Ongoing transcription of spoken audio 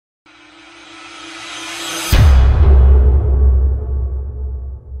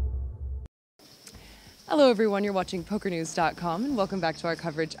Hello everyone, you're watching PokerNews.com and welcome back to our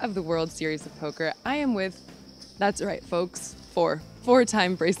coverage of the World Series of Poker. I am with, that's right folks,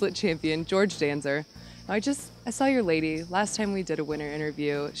 four-time Bracelet champion, George Danzer. Now I saw your lady last time we did a winner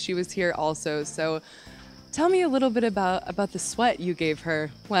interview. She was here also, so tell me a little bit about the sweat you gave her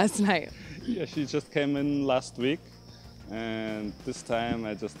last night. Yeah, she just came in last week, and this time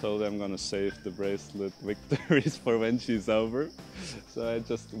I just told her I'm gonna save the bracelet victories for when she's over. So I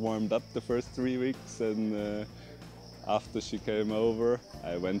just warmed up the first 3 weeks, and after she came over,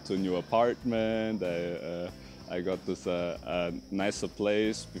 I went to a new apartment. I got this a nicer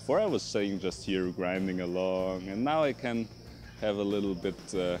place. Before I was staying just here grinding along, and now I can have a little bit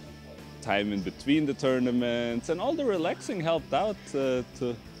time in between the tournaments, and all the relaxing helped out to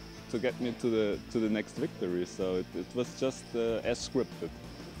get me to the next victory. So it was just as scripted.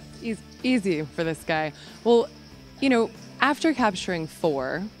 Easy for this guy. Well, you know, after capturing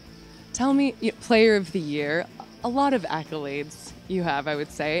 4, tell me, player of the year, a lot of accolades you have, I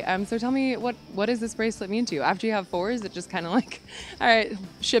would say. So tell me, what does this bracelet mean to you? After you have 4, is it just kind of like, all right,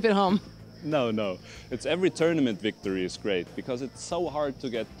 ship it home? No. It's every tournament victory is great because it's so hard to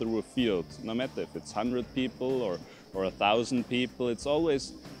get through a field. No matter if it's 100 people or 1,000 people, it's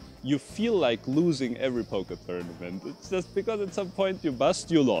always, you feel like losing every poker tournament. It's just because at some point you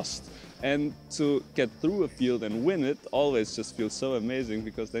bust, you lost. And to get through a field and win it always just feels so amazing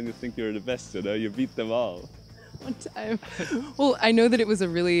because then you think you're the best, you know, you beat them all. One time. Well, I know that it was a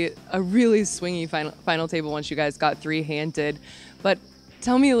really swingy final table once you guys got 3-handed, but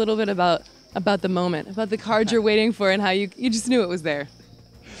tell me a little bit about the moment, about the card you're waiting for and how you just knew it was there.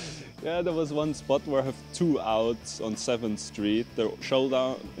 Yeah, there was one spot where I have 2 outs on 7th Street. The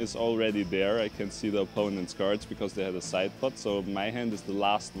showdown is already there. I can see the opponent's cards because they had a side pot. So my hand is the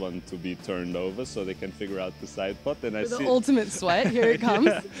last one to be turned over, so they can figure out the side pot. And I see the ultimate sweat. Here it comes.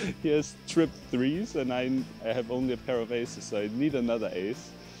 Yeah, he has tripped 3s, and I have only a pair of aces, so I need another ace.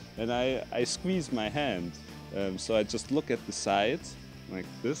 And I squeeze my hand. So I just look at the side. Like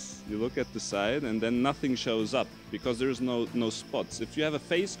this, you look at the side and then nothing shows up because there's no spots. If you have a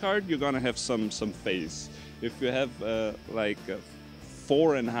face card, you're gonna have some face. If you have like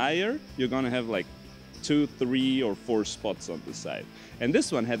 4 and higher, you're gonna have like 2, 3 or 4 spots on the side. And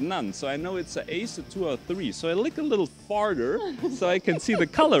this one had none, so I know it's an ace, a 2 or 3. So I look a little farther so I can see the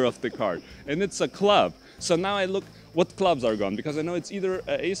color of the card. And it's a club. So now I look what clubs are gone, because I know it's either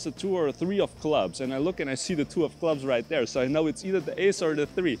an ace, a 2 or a 3 of clubs. And I look and I see the 2 of clubs right there. So I know it's either the ace or the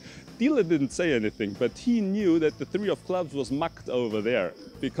 3. Dealer didn't say anything, but he knew that the 3 of clubs was mucked over there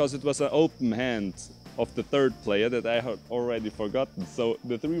because it was an open hand of the 3rd player that I had already forgotten. So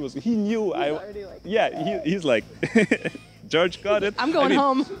the 3 was, he knew he's like, George got it. I'm going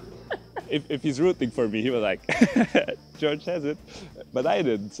home. If he's rooting for me, he was like, George has it. But I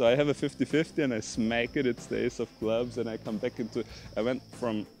didn't, so I have a 50-50 and I smack it, it's the ace of clubs, and I come back into, I went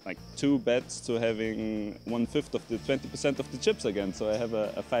from like 2 bets to having 1/5 of the 20% of the chips again, so I have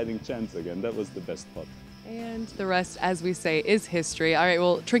a fighting chance again. That was the best pot. And the rest, as we say, is history. All right,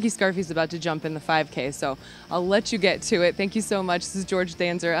 well, Tricky Scarfy's about to jump in the 5K, so I'll let you get to it. Thank you so much. This is George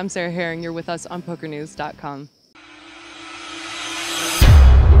Danzer. I'm Sarah Herring. You're with us on PokerNews.com.